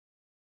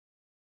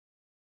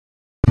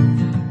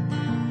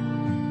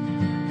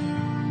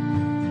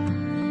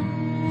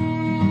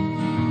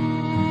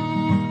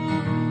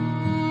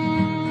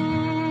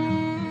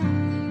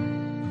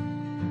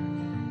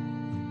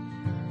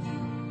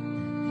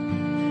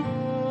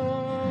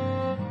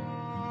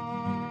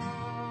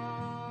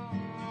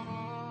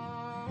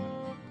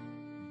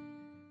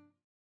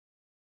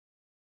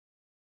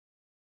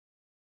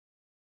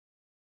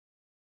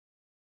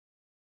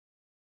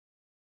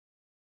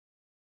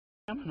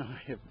Pam and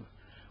I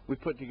we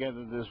put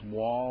together this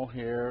wall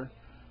here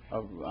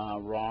of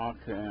rock,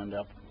 and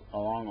up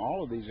along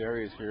all of these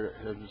areas here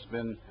has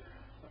been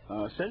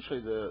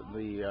essentially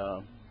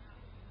the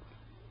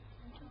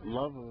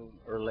love of,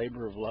 or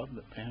labor of love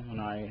that Pam and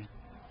I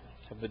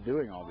have been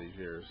doing all these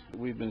years.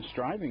 We've been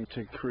striving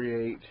to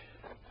create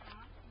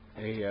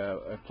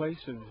a place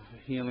of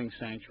healing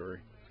sanctuary.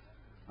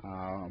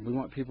 We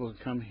want people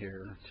to come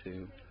here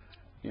to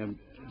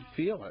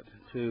feel it,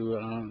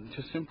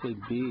 to simply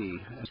be.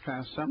 This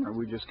past summer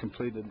we just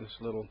completed this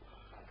little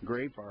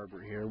grape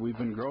arbor here. We've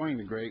been growing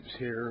the grapes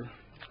here.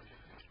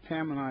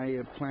 Pam and I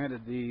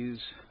planted these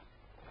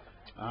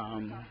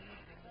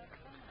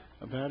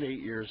about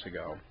 8 years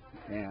ago,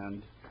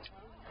 and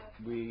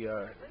we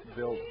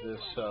built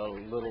this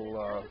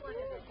little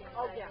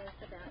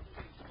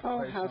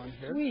oh, how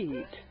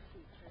sweet.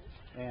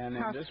 And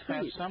in this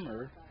past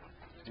summer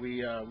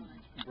we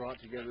brought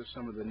together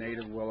some of the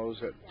native willows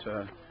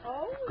that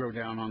grow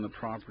down on the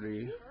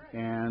property,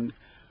 and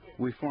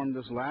we formed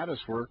this lattice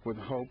work with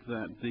hope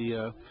that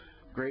the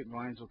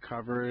grapevines will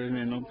cover it, and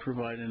it'll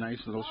provide a nice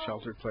little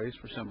sheltered place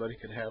where somebody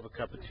could have a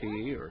cup of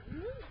tea or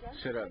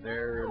sit out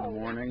there in the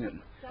morning and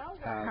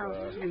have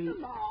how sweet.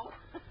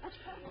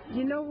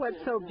 You know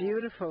what's so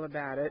beautiful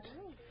about it?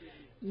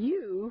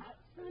 You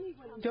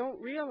don't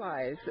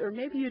realize, or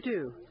maybe you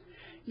do,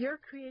 you're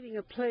creating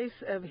a place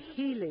of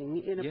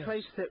healing in a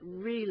place that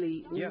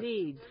really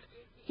needs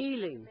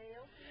healing.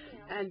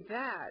 And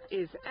that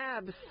is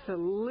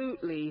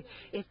absolutely,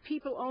 if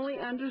people only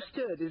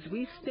understood, as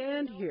we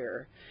stand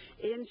here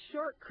in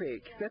Short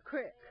Creek, the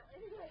creek,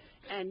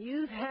 and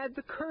you've had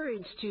the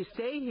courage to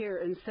stay here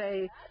and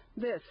say,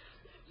 this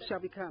shall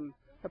become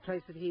a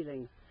place of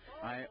healing.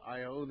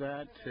 I owe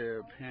that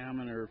to Pam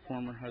and her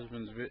former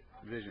husband's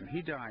vision.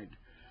 He died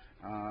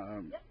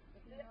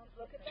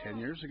 10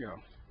 years ago.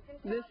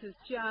 This is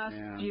just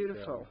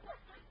beautiful.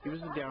 He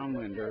was a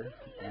downwinder,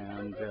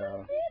 and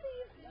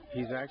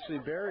he's actually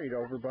buried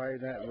over by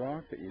that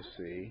rock that you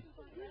see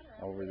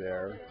over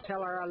there.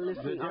 Tell our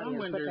listening audience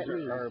what that means. The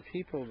downwinders are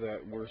people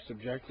that were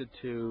subjected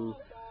to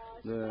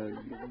the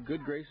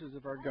good graces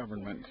of our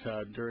government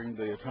during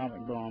the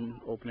atomic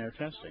bomb open-air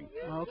testing.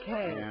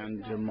 Okay.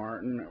 And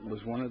Martin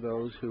was one of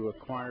those who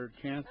acquired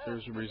cancer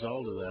as a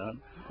result of that.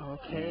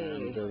 Okay.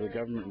 And the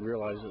government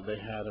realized that they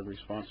had a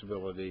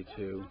responsibility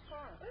to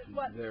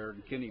their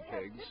guinea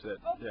pigs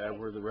that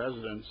were the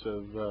residents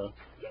of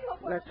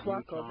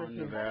Utah,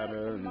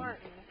 Nevada, and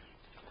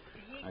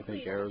I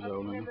think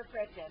Arizona.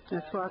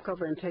 Let's walk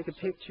over and take a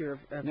picture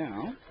of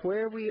now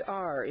where we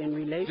are in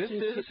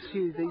relationship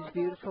to these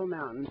beautiful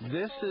mountains.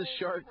 This is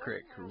Short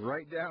Creek,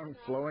 right down,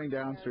 flowing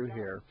down through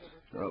here.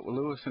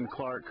 Lewis and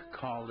Clark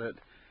called it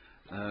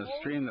a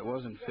stream that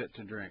wasn't fit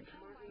to drink.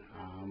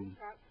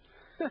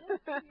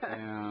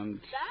 And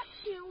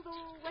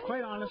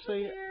quite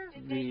honestly,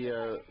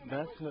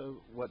 that's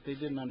what they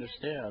didn't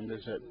understand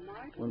is that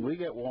when we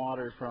get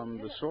water from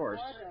the source,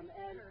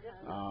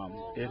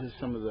 it is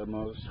some of the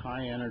most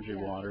high energy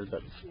water that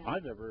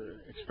I've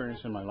ever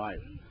experienced in my life.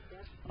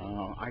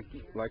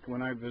 Like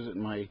when I visit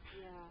my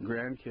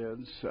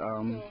grandkids,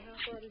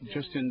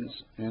 just in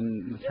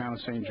the town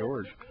of St.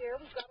 George,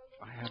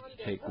 I have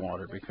to take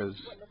water, because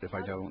if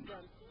I don't,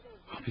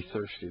 I'll be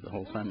thirsty the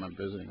whole time I'm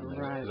visiting them.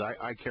 Right. Because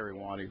I carry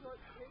water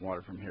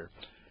from here.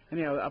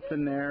 Anyhow, up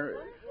in there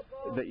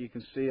that you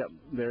can see up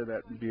there,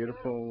 that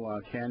beautiful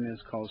canyon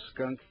is called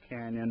Skunk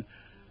Canyon.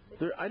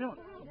 I don't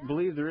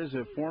believe there is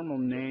a formal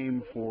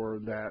name for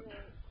that,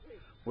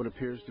 what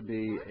appears to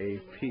be a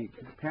peak.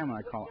 Pam and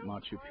I call it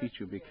Machu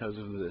Picchu because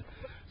of the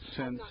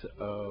sense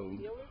of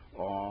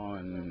awe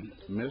and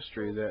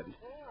mystery that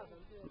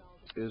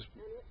is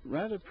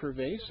rather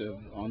pervasive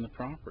on the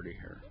property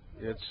here.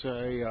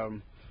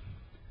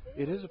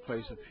 It is a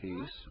place of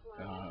peace,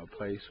 a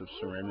place of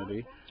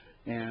serenity,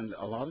 and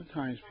a lot of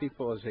times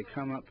people, as they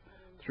come up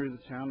through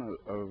the town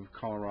of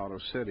Colorado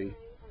City,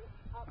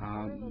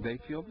 they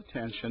feel the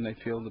tension, they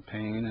feel the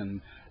pain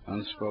and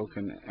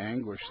unspoken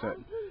anguish that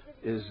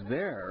is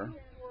there,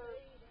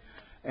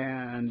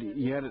 and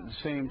yet at the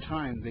same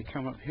time they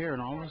come up here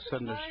and all of a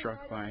sudden they're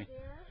struck by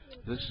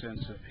this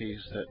sense of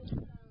peace that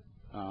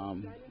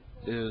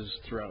is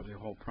throughout the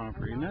whole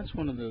property. And that's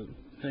one of the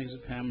things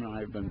that Pam and I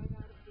have been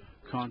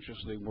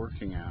consciously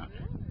working at.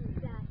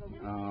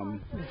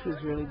 This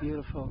is really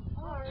beautiful.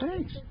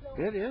 Thanks.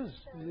 It is.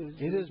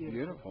 It is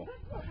beautiful.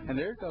 And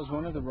there goes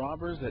one of the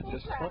robbers that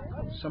just took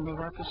some of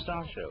our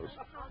pistachios.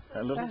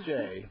 That little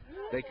Jay.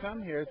 They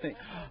come here and think,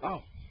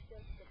 oh,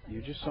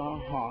 you just saw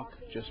a hawk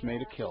just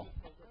made a kill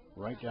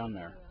right down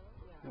there.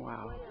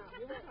 Wow.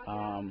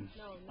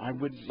 I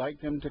would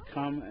like them to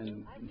come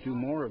and do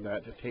more of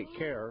that, to take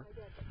care,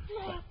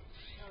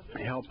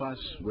 help us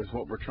with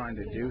what we're trying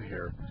to do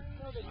here.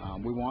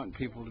 We want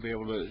people to be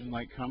able to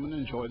come and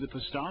enjoy the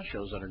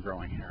pistachios that are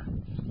growing here.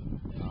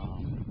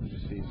 The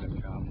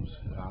season comes.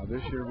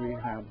 This year we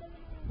have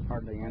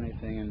hardly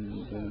anything,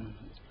 and the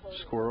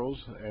squirrels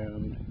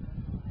and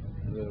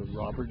the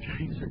robber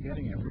jays are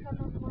getting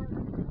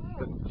everything.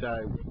 But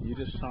you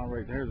just saw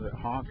right there that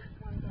hawk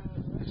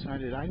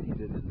decided I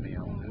needed a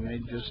meal, and they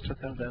just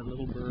took out that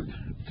little bird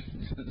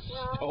and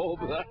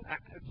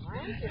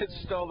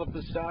stole the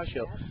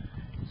pistachio.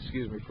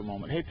 Excuse me for a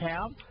moment. Hey,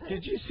 Pam,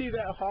 did you see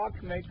that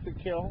hawk make the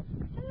kill?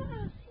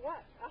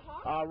 What? A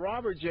hawk?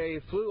 Robert J.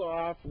 flew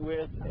off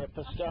with a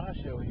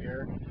pistachio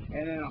here,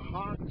 and then a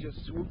hawk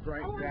just swooped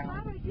right down.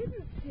 I thought I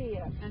didn't see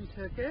it. And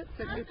took it?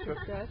 Took the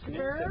pistachio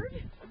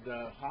bird?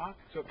 The hawk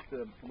took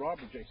the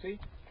Robert J. See?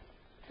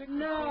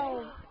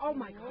 No. Oh,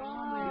 my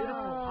God.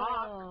 Beautiful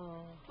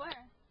hawk.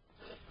 Where?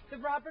 The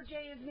Robert J.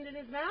 isn't in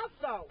his mouth,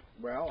 though.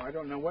 Well, I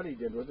don't know what he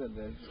did with it.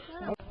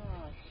 Oh.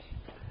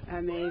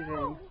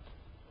 Amazing.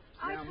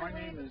 Now, my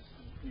name is,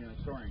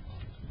 Soaring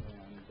Hawk,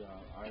 and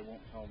I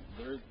won't tell.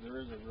 There is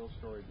a real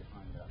story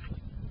behind that.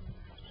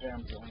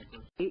 Pam's the only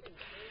person.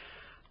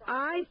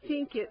 I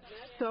think it's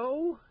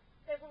so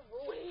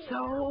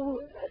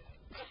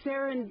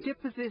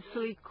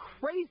serendipitously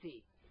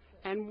crazy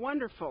and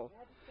wonderful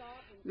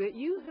that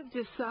you have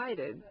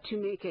decided to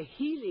make a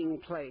healing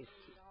place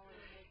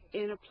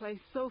in a place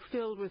so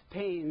filled with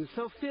pain,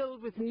 so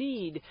filled with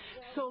need,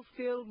 so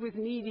filled with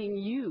needing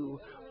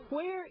you.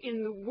 Where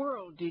in the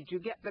world did you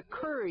get the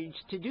courage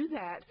to do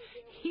that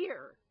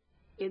here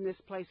in this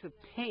place of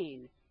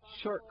pain,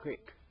 Short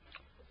Creek?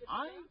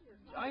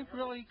 I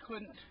really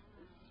couldn't.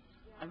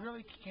 I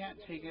really can't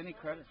take any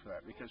credit for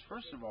that because,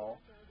 first of all,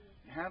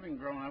 having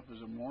grown up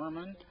as a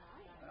Mormon,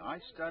 I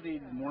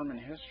studied Mormon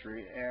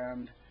history,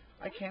 and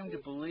I came to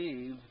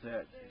believe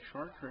that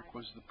Short Creek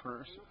was the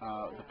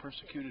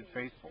persecuted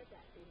faithful.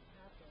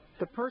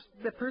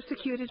 The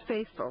persecuted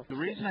faithful. The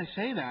reason I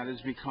say that is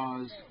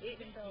because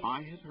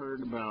I had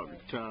heard about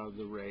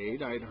the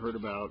raid. I had heard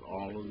about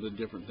all of the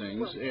different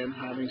things, and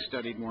having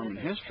studied Mormon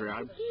history,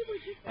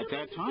 at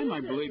that time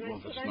I believed, well,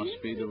 this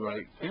must be the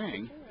right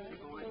thing.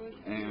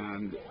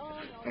 And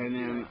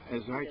then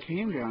as I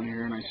came down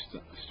here and I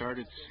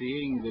started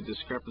seeing the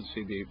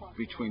discrepancy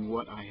between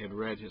what I had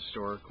read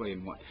historically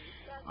and what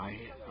I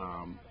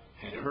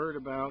had heard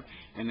about,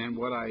 and then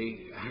what I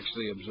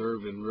actually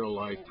observed in real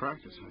life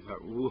practice, I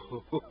thought,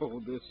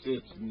 whoa, this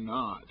is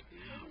not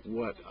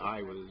what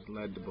I was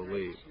led to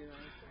believe.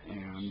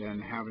 And then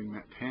having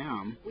met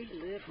Pam,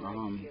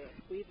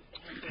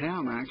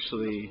 Pam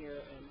actually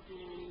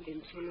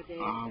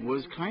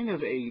was kind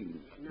of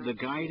the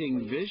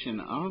guiding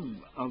vision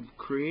of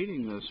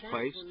creating this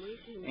place.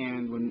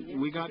 And when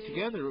we got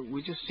together,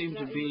 we just seemed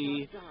to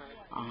be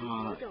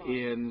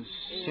in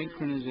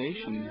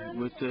synchronization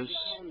with this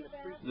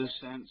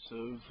sense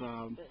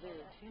of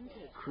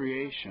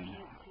creation,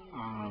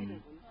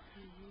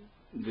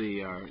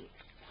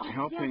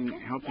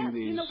 helping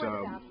these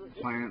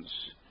plants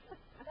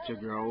to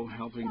grow,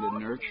 helping to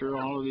nurture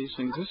all of these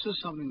things. This is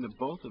something that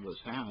both of us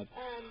had.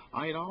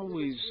 I had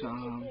always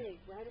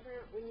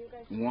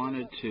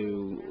wanted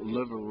to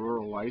live a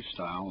rural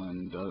lifestyle,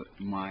 and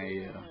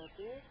my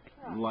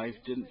life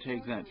didn't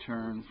take that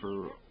turn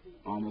for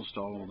almost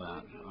all of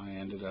that. I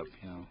ended up,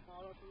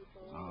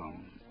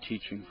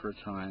 teaching for a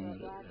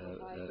time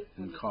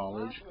in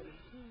college,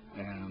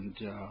 and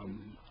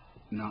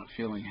not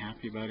feeling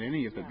happy about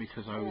any of it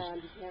because I was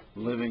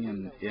living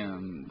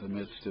in the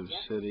midst of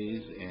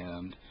cities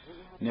and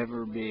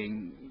never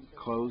being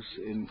close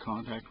in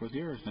contact with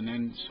the earth. And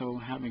then so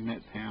having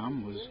met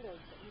Pam was,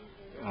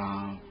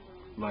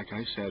 like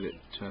I said, it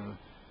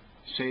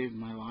saved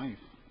my life.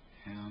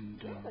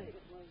 And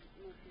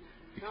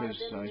because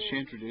she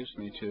introduced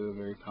me to a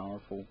very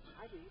powerful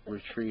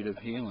retreat of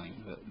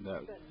healing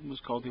that was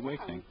called the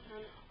Awakening.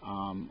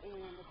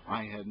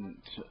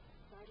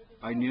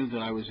 I knew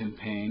that I was in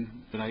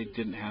pain, but I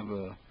didn't have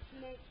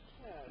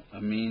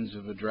a means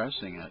of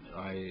addressing it.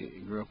 I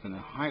grew up in a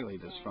highly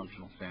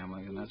dysfunctional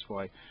family, and that's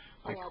why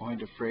I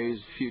coined a phrase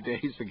a few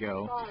days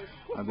ago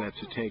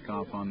that's a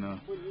takeoff on the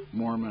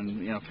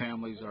Mormon,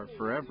 families are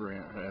forever,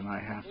 and I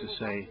have to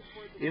say,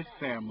 if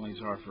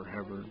families are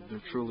forever,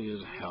 there truly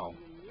is hell,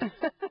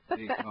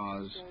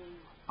 because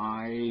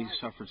I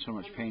suffered so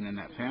much pain in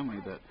that family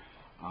that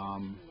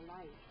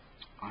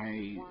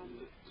I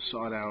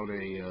sought out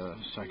a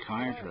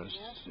psychiatrist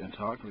and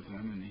talked with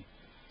him, and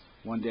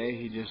one day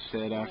he just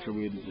said, after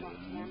we had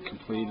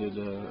completed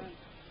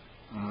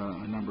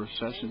a number of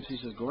sessions, he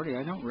said, "Gordy,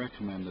 I don't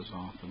recommend this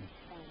often."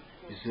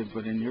 He said,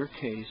 "But in your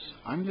case,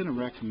 I'm going to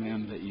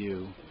recommend that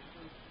you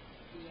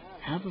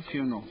have a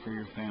funeral for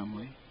your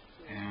family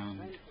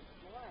and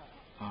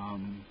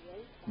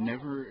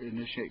never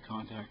initiate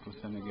contact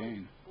with them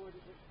again."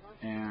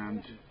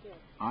 And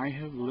I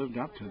have lived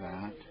up to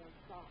that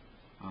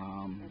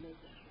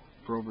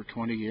for over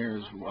 20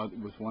 years,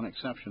 with one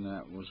exception.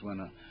 That was when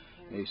a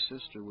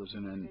sister was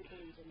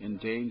in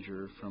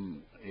danger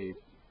from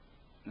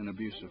an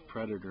abusive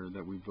predator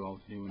that we both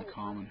knew in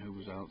common, who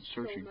was out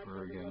searching for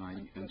her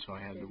again, and so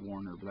I had to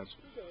warn her. But that's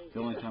the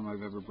only time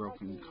I've ever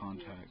broken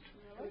contact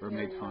or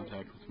made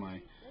contact with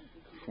my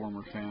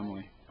former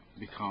family,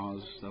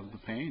 because of the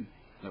pain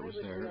that was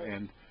there.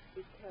 And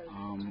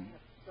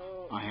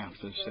I have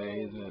to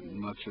say that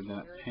much of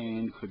that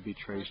pain could be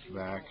traced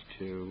back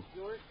to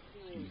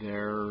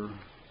their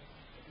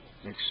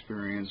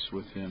experience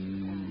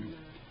within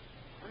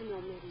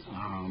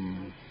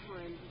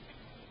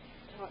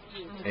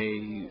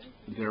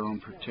their own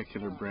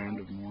particular brand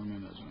of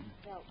Mormonism.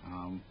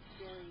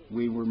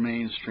 We were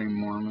mainstream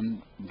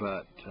Mormon,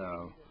 but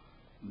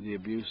the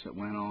abuse that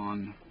went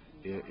on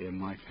in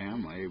my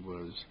family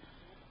was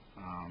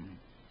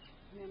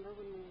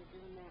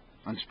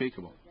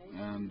unspeakable,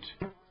 and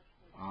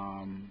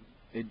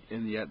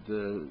yet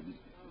the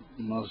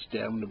most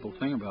damnable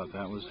thing about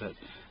that was that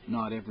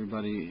not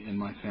everybody in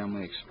my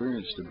family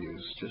experienced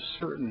abuse, just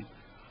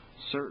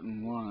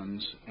certain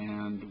ones,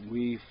 and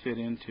we fit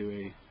into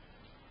a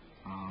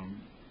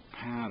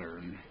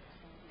pattern.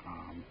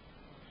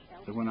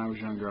 That when I was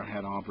younger, I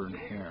had auburn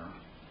hair,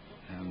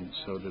 and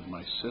so did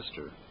my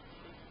sister.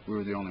 We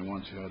were the only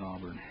ones who had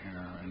auburn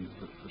hair, and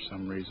for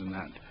some reason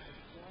that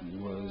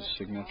was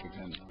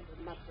significant.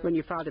 When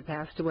your father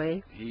passed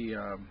away?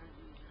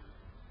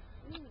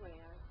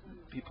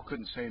 People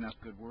couldn't say enough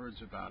good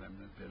words about him.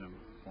 He'd been a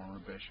former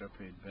bishop.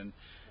 He'd been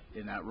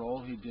in that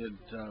role. He did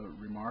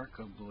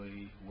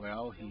remarkably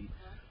well. He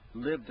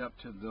lived up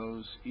to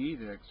those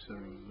edicts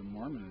of the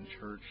Mormon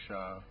Church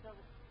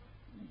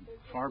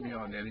far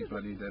beyond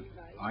anybody that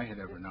I had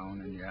ever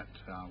known, and yet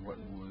what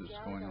was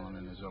going on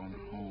in his own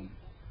home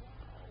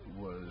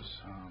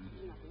was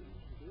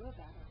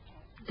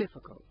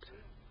difficult.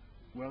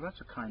 Well, that's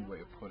a kind way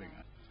of putting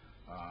it.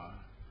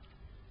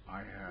 I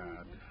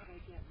had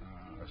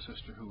a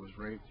sister who was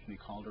raped, and he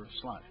called her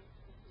a slut.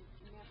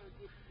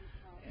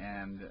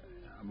 And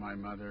my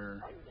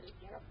mother,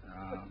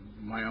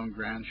 my own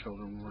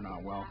grandchildren were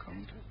not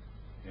welcomed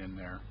in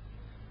there.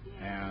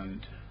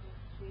 And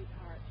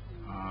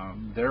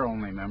their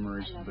only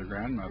memories of their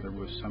grandmother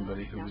was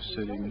somebody who was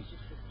sitting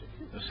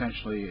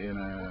essentially in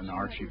an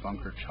Archie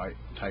Bunker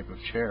type of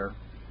chair.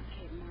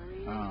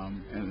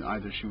 And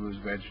either she was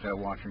vegged out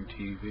watching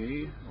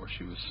TV, or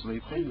she was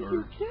sleeping,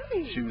 or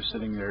she was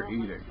sitting there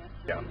eating.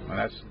 Yeah, and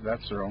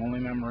that's their only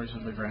memories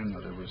of the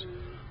grandmother, was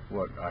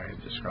what I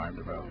had described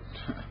about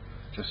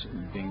just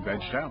being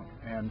vegged out.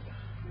 And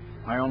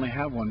I only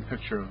have one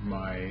picture of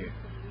my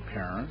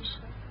parents,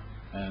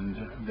 and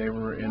they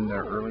were in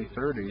their early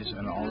 30s,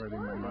 and already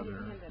my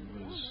mother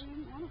was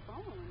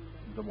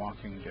the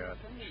walking dead.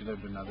 She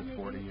lived another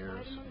 40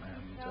 years,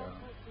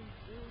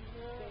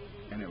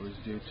 and it was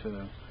due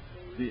to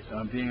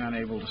being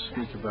unable to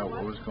speak about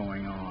what was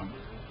going on.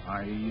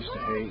 I used to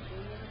hate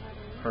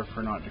her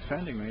for not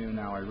defending me, and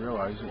now I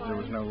realize that there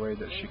was no way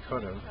that she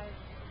could have.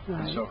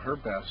 Right. And so her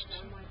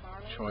best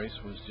choice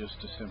was just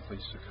to simply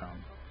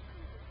succumb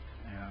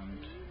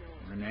and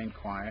remain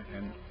quiet,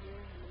 and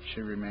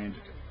she remained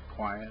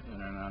quiet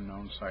in an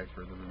unknown site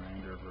for the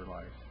remainder of her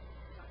life.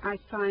 I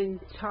find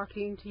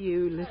talking to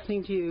you,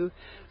 listening to you,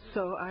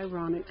 so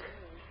ironic,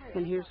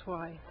 and here's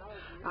why.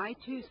 I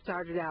too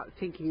started out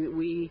thinking that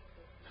we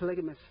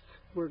polygamists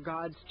were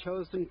God's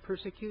chosen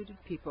persecuted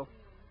people.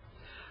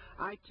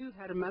 I too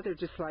had a mother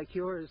just like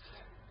yours,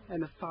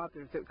 and a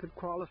father that could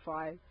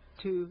qualify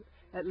to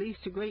at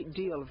least a great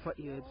deal of what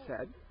you had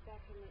said.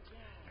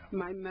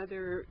 My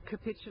mother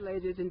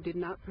capitulated and did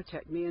not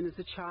protect me, and as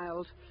a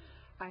child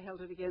I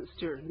held it against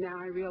her. Now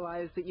I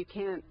realize that you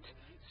can't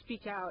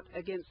speak out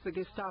against the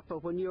Gestapo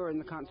when you're in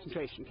the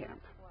concentration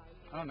camp.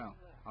 Oh no.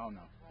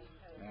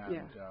 And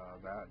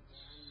yeah.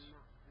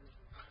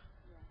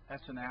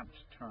 That's an apt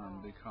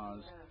term,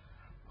 because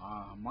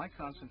my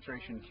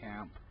concentration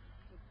camp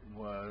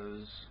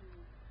was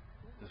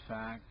the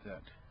fact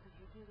that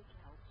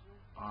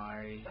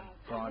I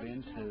bought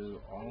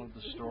into all of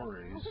the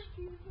stories,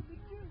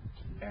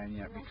 and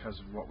yet because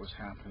of what was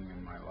happening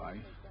in my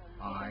life,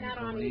 I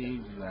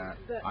believed that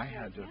I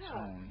had to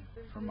atone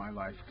for my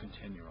life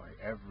continually.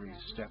 Every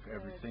step,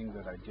 everything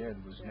that I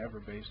did was never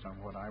based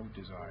on what I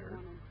desired.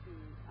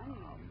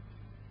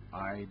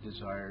 I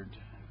desired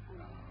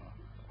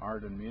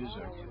art and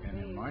music, and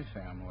in my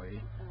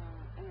family,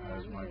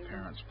 as my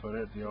parents put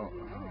it,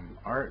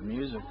 art and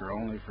music are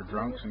only for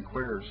drunks and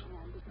queers.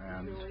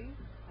 And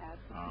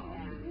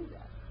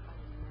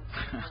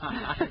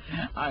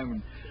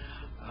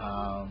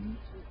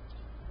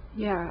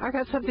yeah, I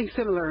got something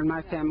similar in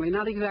my family.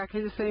 Not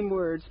exactly the same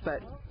words,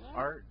 but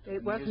art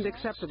it wasn't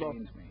acceptable.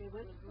 Me,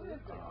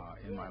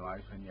 in my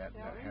life, and yet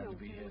that had to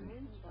be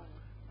hidden.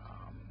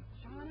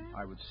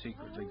 I would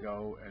secretly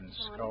go and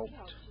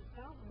sculpt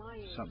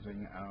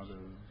something out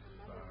of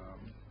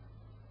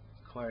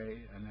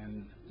clay and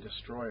then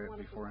destroy it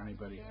before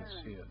anybody could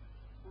see it.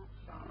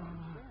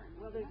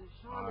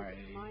 I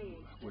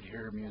would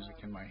hear music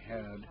in my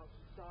head,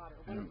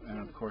 and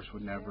of course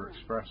would never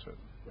express it,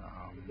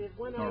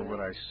 nor would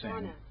I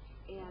sing.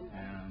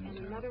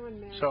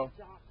 And so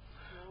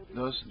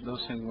those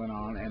things went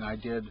on, and I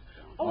did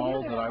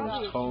all that I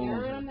was told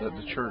that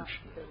the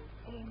church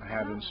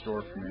had in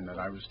store for me, and that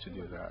I was to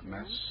do that. And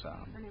that's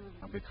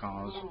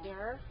because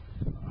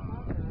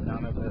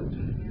none of it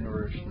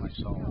nourished my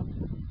soul.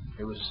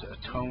 It was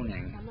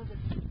atoning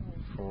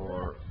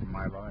for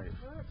my life.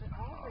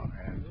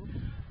 And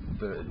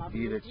the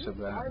edicts of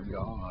that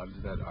God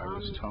that I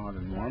was taught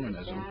in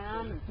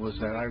Mormonism was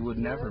that I would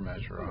never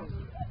measure up.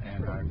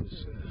 And I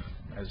was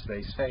as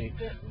they say,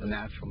 the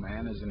natural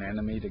man is an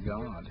enemy to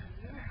God.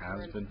 It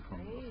has been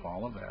from the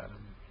fall of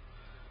Adam,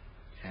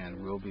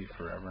 and will be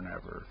forever and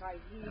ever,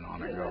 and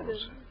on it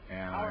goes.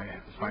 And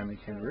I finally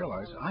came to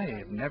realize I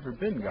have never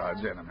been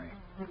God's enemy.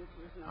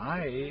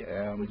 I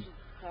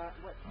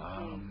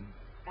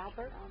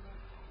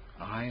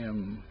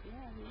am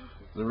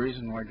the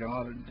reason why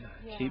God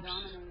keeps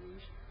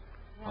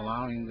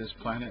allowing this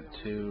planet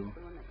to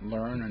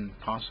learn and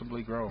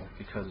possibly grow,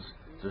 because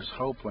there's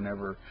hope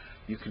whenever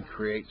you can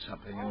create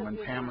something. And when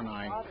Pam and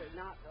I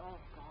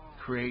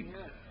create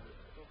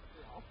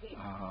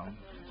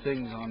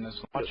things on this,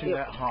 watching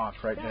that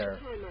hawk right there,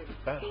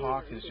 that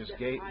hawk is just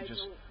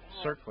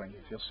circling.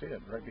 You'll see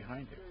it right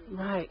behind you.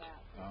 Right.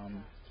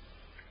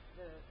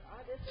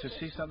 To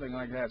see something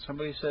like that,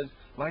 somebody said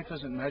life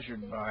isn't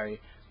measured by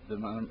the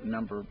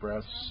number of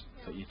breaths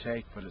that you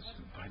take, but it's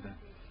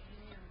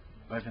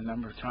by the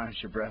number of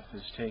times your breath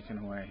is taken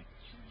away.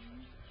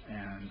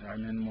 And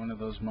I'm in one of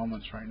those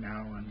moments right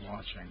now and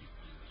watching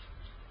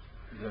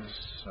this,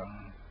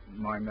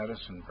 my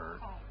medicine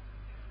bird,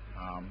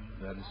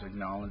 that is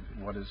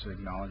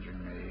acknowledging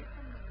me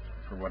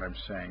for what I'm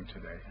saying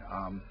today.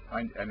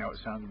 I know it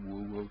sounds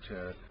woo-woo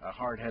to a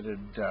hard-headed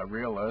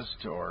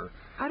realist, or...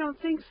 I don't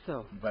think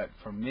so. But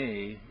for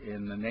me,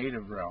 in the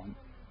native realm,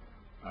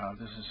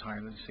 this is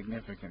highly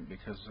significant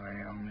because I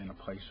am in a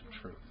place of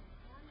truth.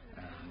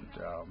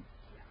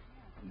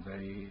 And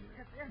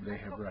they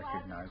have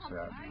recognized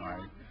that.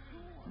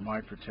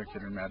 My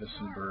particular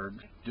medicine bird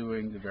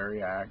doing the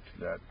very act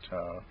that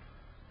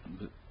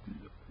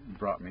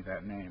brought me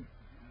that name.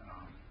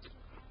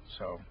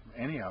 So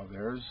anyhow,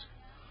 there's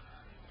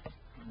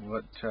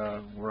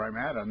where I'm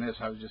at on this.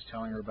 I was just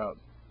telling her about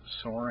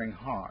Soaring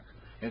Hawk.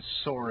 It's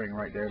soaring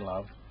right there,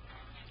 love.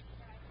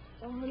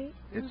 Well, honey,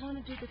 you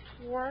want to do the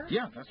tour?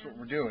 Yeah, that's what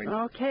we're doing.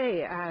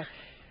 Okay.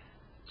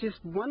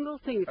 Just one little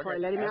thing before I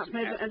let him out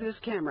under this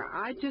camera.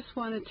 I just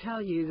want to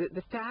tell you that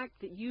the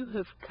fact that you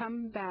have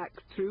come back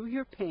through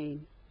your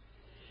pain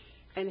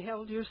and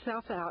held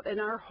yourself out and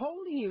are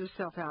holding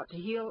yourself out to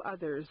heal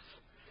others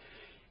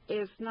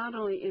is not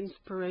only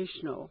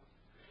inspirational,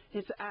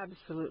 it's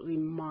absolutely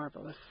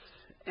marvelous.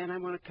 And I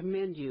want to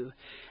commend you.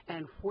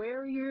 And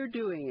where you're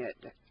doing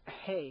it,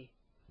 hey,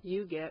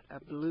 you get a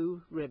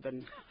blue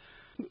ribbon.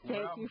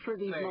 Thank you for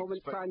these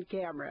moments on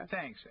camera.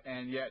 Thanks.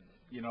 And yet,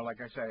 you know,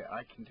 like I say,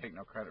 I can take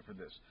no credit for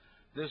this.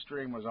 This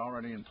dream was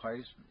already in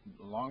place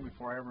long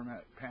before I ever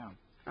met Pam.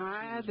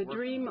 The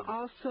dream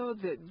also,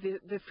 that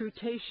the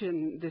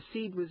fruitation, the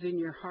seed was in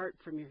your heart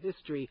from your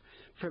history,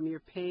 from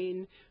your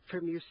pain,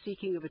 from your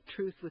seeking of a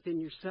truth within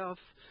yourself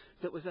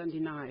that was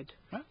undenied.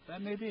 Huh?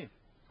 That may be.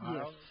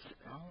 Yes.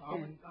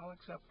 I'll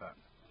accept that.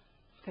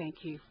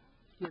 Thank you.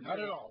 Not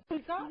at all.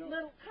 We've got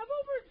little, come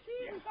over and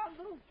see, we've got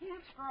little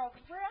gift girls.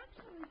 We're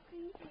actually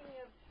thinking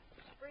of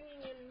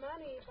bringing in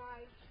money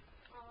by,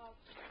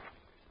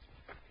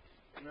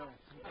 No,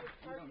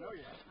 we don't know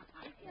yet.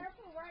 Be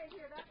careful right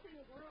here, that thing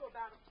grew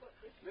about a foot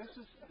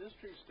This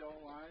tree's still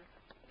alive.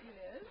 It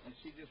is? And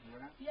she just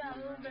wrapped Yeah,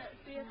 a little bit.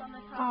 See it on the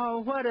top?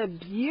 Oh, what a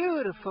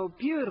beautiful,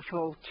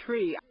 beautiful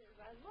tree.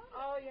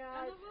 Oh,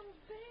 yeah. And a little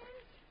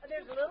bench.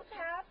 There's a little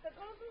path that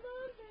goes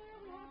along there.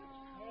 We have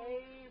a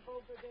cave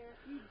over there.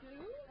 You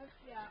do?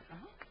 Yeah.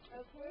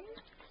 Okay.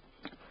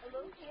 A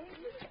little cave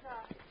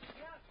that's,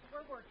 yeah,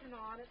 we're working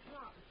on. It's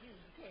not a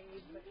huge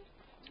cave, but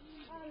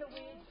the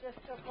weeds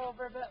just took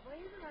over. But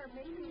Raven are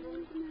making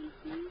really...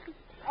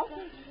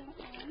 Okay.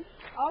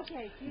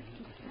 Okay. She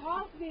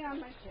calls me on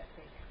my ship.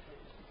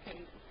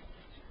 Okay.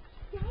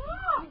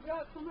 Stop! You've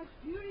got so much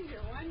beauty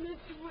here. Why miss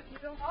what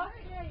you don't like?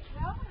 Okay,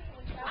 tell me.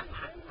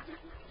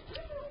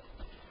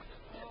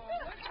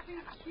 Look at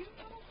these cute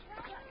little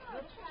cats.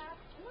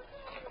 Look at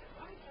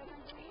them.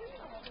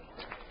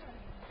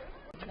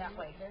 That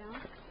way.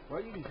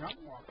 Well, you can come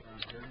walk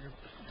around here.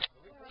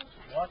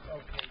 What?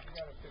 Okay, you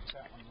gotta fix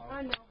that one, love. I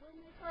know. We'll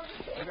make our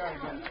mistake. You gotta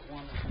get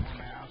one that's more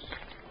mass.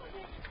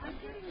 I'm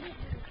getting it.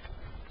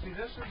 See,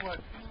 this is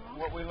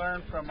what we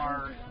learned from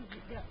our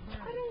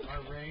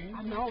rain.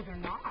 No, they're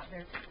not.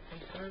 They're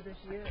sure this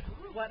year.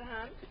 What,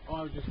 hon? Oh,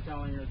 I was just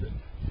telling her that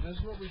this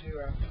is what we do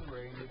after the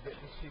rain. We get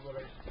to see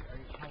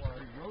how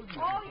our road is.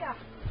 Oh, yeah.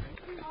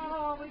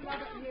 Oh, we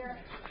love it here.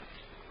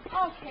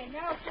 Okay,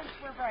 now since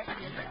we're right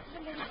here,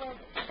 the little road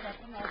that's up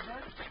and over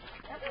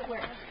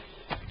everywhere.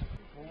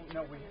 Well,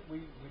 no, we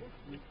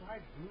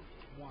tried group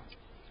once.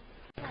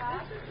 Yeah,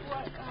 this is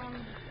what,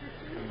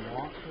 You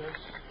want this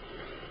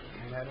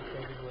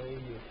meditatively.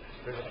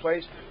 There's a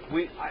place.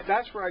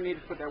 That's where I need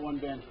to put that one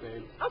bench,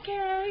 babe.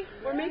 okay.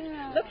 We're making,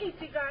 look at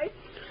you guys.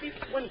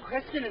 When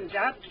Kristen and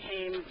Doug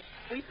came,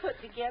 we put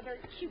together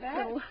cute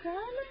little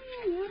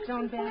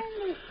stone bench.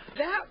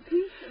 That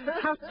piece,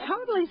 how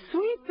totally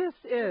sweet this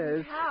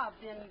is. We have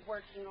been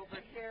working over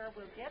here.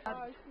 We'll get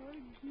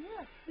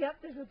Yep,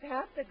 there's a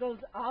path that goes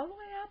all the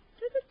way up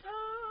to the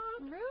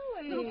top.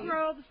 Really? Little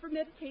groves for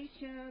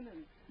meditation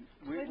and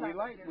We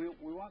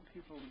want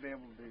people to be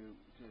able to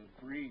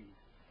breathe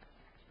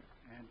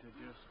and to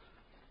just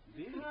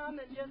come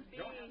and just be.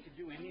 You don't have to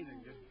do anything,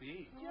 just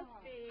be. Just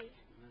be.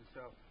 And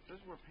so this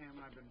is where Pam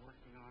and I have been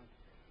working on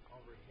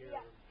over here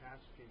Yeah. the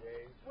past few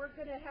days. We're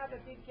going to have a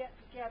big get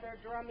together,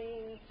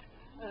 drumming,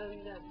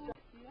 and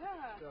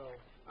yeah. So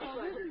I'm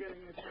glad you're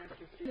getting a chance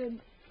to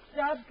see.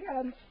 Doug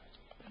come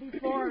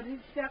before these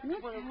steps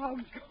were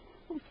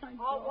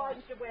all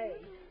washed away.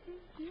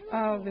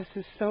 Oh, this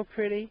is so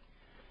pretty.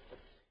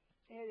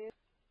 It is.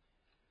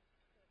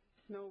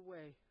 No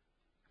way.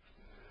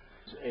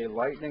 It's a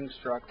lightning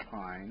struck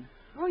pine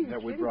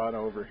that we kidding. brought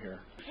over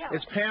here. Yeah.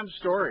 It's Pam's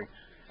story.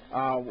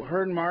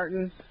 Her and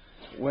Martin,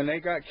 when they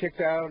got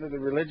kicked out of the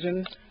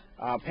religion,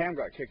 Pam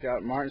got kicked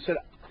out. Martin said,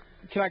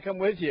 "Can I come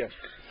with you?"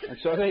 And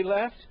so they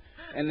left,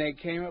 and they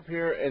came up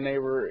here, and they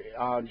were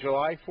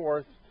July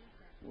 4th,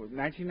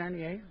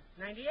 1998.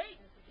 98.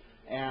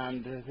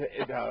 And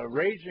the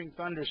raging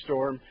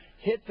thunderstorm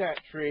hit that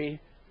tree,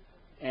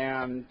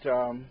 and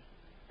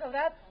So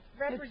that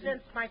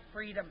represents my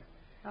freedom.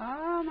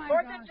 Oh my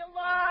 4th God. of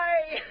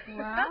July.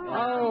 Wow.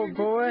 Oh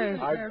boy.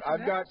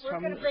 I've got We're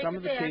some gonna make some a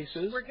of the bench.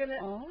 pieces. We're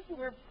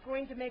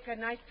going to make a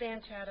nice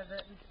bench out of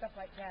it and stuff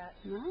like that.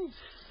 Nice.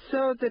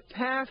 So the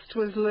past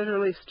was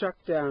literally struck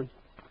down.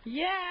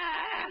 Yeah,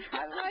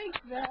 I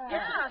like that.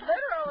 Yeah,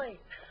 literally.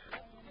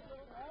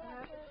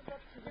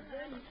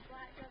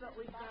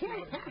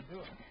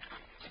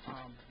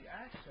 The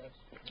access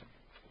is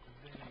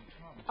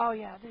Oh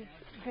yeah,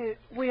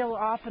 we'll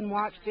often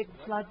watch big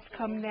floods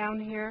come down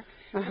here.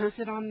 Uh-huh.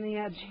 Sit on the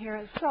edge here.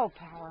 It's so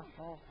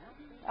powerful.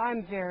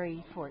 I'm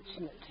very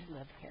fortunate to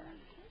live here.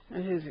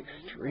 It is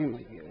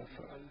extremely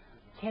beautiful.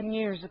 10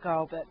 years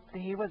ago, but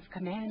he was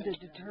commanded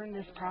to turn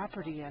this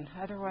property in.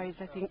 Otherwise,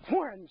 I think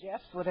Warren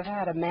Jeffs would have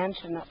had a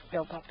mansion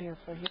built up here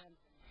for him.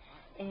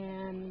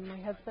 And my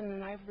husband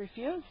and I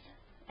refused.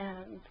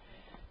 And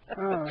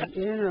Oh,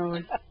 you know,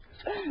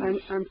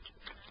 I'm.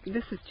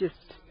 This is just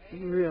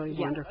really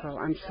wonderful.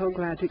 I'm so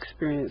glad to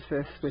experience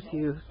this with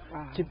you,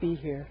 to be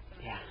here.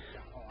 Yeah.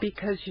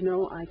 Because, you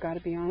know, I got to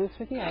be honest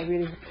with you, I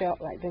really felt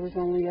like there was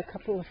only a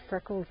couple of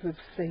freckles of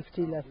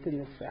safety left in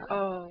this valley.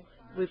 Oh,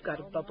 we've got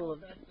a bubble of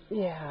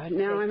Yeah,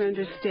 now I'm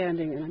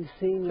understanding and I'm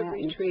seeing that.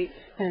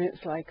 And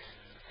it's like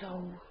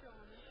so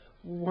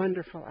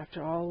wonderful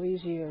after all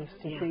these years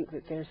to think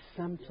that there's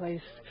some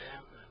place.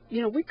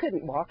 You know, we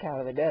couldn't walk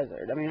out of the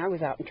desert. I mean, I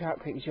was out in Trout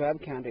Creek,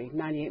 Joab County,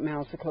 98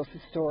 miles the closest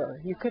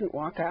store. You couldn't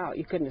walk out.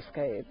 You couldn't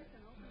escape.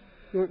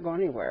 You weren't going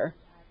anywhere.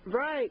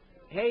 Right.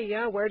 Hey,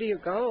 yeah, where do you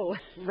go?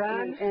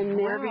 Run, and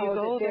wherever now you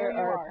go, that there you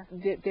are.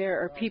 that there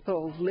are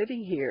people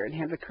living here and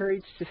have the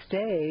courage to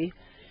stay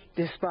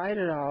despite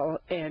it all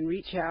and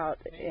reach out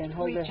and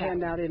hold their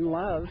hand out in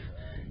love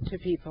to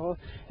people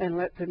and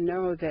let them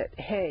know that,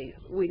 hey,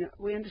 we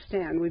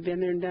understand. We've been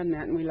there and done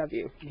that, and we love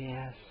you.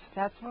 yes,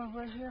 that's what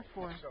we're here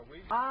for.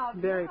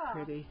 Very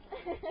pretty.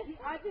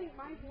 I think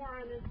my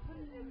Warren is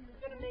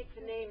going to make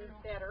the name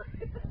better.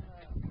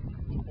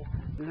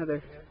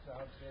 Another.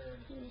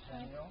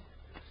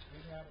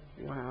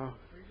 Wow.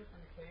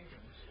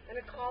 And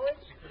a college?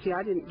 See,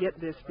 I didn't get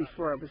this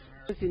before. I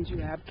was in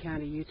Joab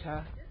County,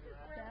 Utah.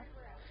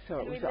 So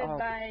it We was lived all,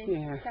 by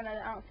yeah. kind of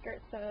the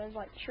outskirts, so it was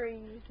like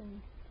trees,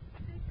 and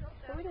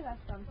so we did have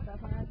some stuff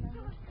on our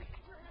family.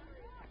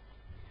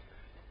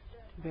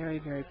 Very,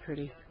 very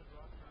pretty.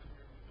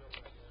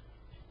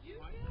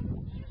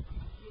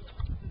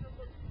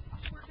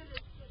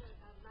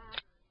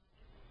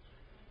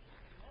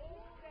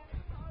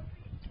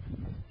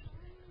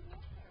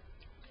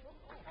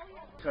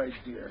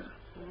 Deer.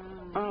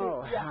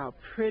 Oh, how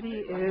pretty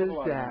is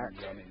that?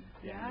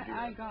 Yeah,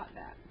 I got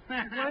that.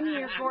 One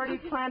year, Gordy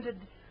planted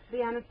the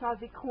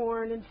Anasazi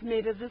corn and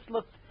tomatoes. This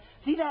looked,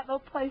 see that little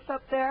place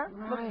up there?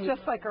 Right. Looks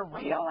just like a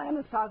real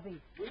Anasazi.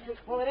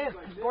 Well, it is,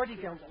 because Gordy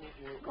built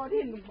it.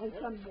 Gordy and my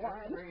son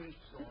Warren.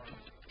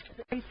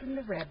 Facing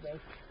the red rose.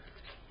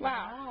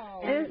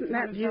 Wow. Isn't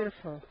that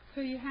beautiful?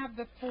 So you have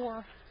the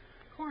four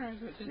corners,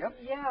 which is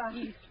Yeah.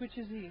 east. Which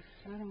is east?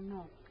 I don't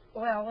know.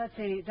 Well, let's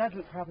see. It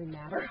doesn't probably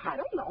matter. I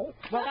don't know.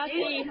 Well, that's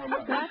east.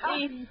 That's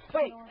east.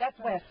 Wait, that's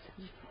west.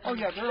 Oh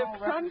yeah, they're all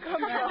Sun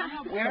comes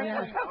out.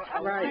 Yeah,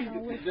 right.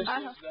 The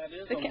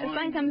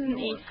sun comes in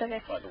the east,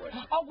 okay.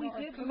 Oh, we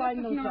did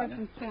line those North up.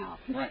 and south.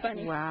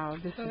 Funny. Wow,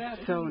 this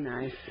is so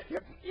nice.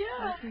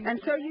 Yeah.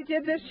 And so you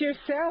did this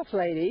yourself,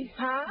 lady.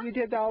 Huh? You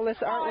did all this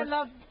Oh, I artwork.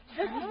 love,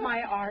 this is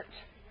my art.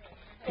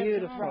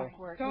 Beautiful. Rock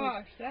work.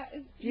 Gosh, that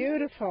is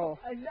Beautiful.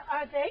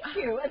 Thank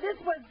you. This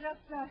was just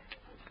a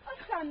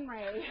sun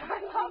ray.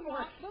 I love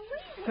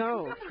it.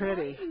 So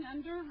pretty.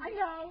 under. I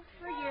know,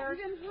 for years.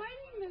 I've been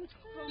hiding this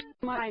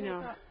from. I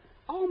know.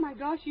 Oh my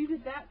gosh, you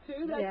did that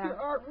too. That's Yeah. your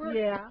artwork.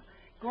 Yeah.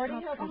 Gordy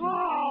has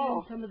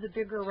Oh. some of the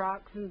bigger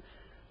rocks, and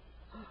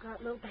we've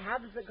got little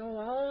paths that go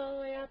all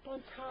the way up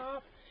on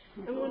top.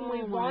 And when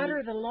we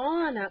water the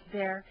lawn up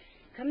there,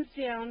 it comes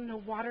down, the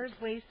water's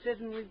wasted,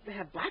 and we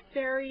have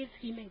blackberries.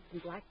 He made some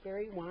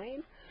blackberry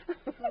wine.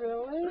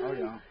 Really? Oh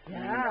yeah. Yeah.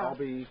 And I'll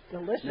be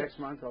Delicious. next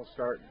month. I'll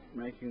start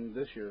making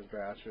this year's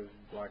batch of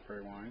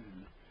blackberry wine.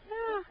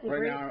 Yeah.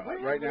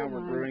 Right now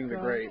we're brewing the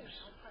grapes.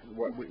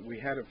 What we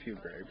had a few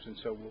grapes, and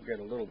so we'll get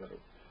a little bit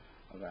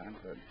of that.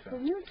 But For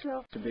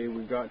yourself. today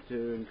we've got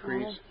to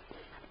increase.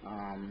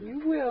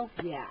 You will.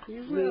 Yeah.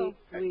 You will.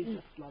 We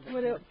just love it.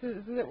 What else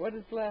is it? What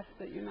is left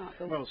that you're not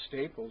doing? Well,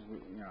 staples,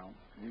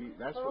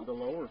 that's what the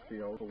lower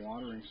field, the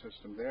watering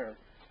system there.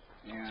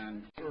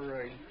 And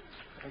for a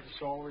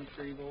soil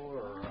retrieval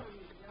or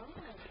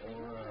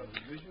a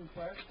vision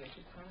quest, they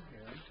could come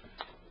here.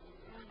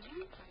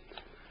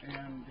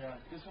 And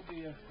this will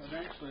be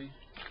eventually.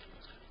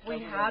 We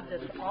had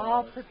this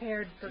all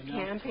prepared for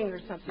camping or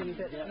something,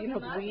 but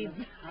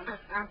weeds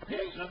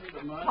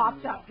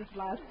popped up this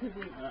last 2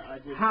 weeks.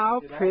 How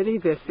pretty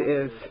this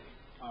is.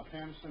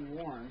 Pamson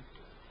Warren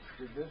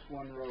did this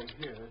one road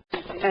here.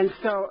 And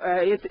so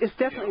it's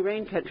definitely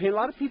rain country. A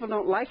lot of people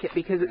don't like it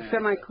because it's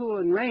semi-cool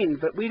and rain,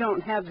 but we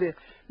don't have the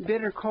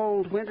bitter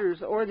cold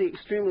winters or the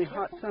extremely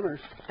hot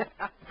summers.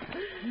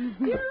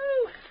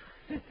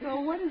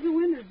 So what is the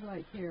winters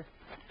like here?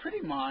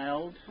 Pretty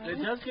mild.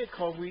 It does get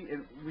cold. We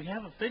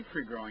have a fig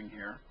tree growing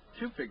here.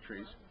 2 fig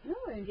trees.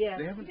 Really? Yeah.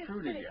 They haven't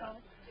fruited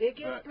yet. It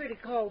gets pretty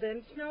cold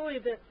and snowy,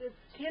 but it's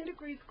 10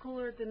 degrees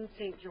cooler than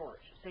St.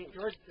 George. St.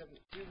 George doesn't.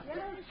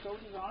 So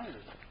designed.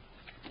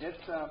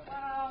 It's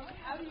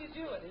How do you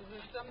do it? Is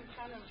there some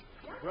kind of...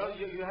 well,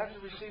 you have to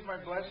receive my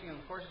blessing, and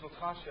of course it'll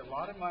cost you a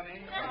lot of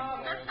money.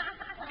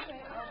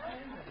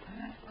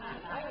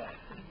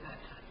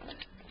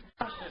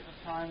 At the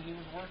time, he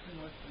was working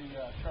with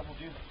the troubled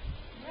youth.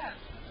 Yes.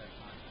 At that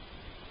time.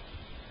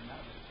 And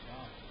that was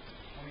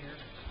 20 years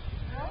ago.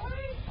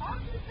 Really? I'm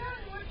just telling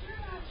you, what's your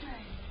last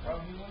name? Well,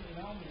 he wouldn't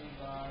know me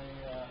by,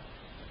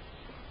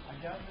 I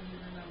doubt that he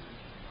remembers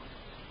me.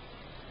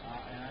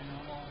 And I no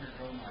longer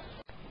go my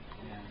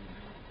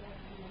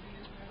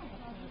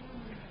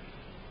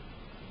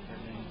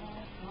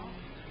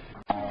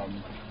and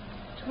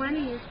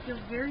 20 is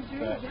still very,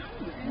 very young.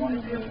 one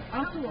of the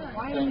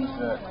things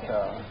that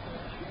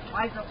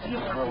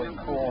is really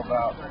cool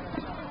about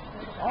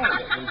all of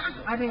it is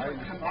I think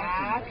we'll come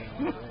back.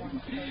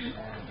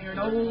 You're an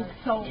old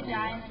soul.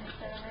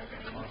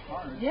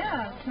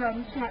 Yeah,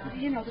 from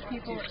the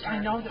people. I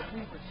know that we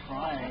were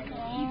crying.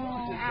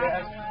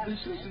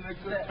 This isn't a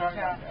good time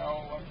right now.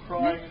 I'm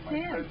crying and my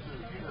friends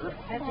are here.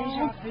 That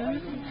deja vu.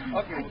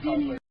 Okay, we'll talk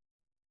later.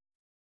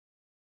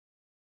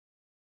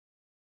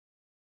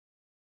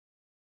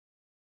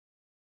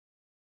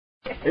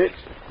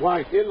 It's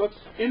white. It looks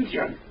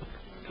Indian.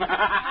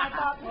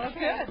 Well,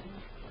 good.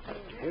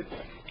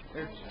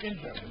 It's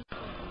Indian.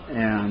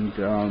 And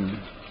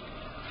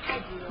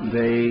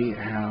they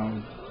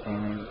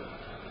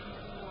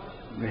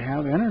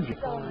have energy.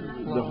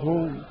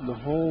 The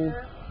whole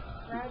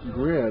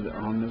grid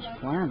on this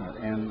planet,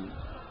 and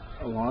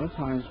a lot of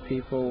times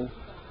people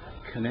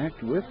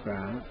connect with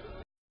that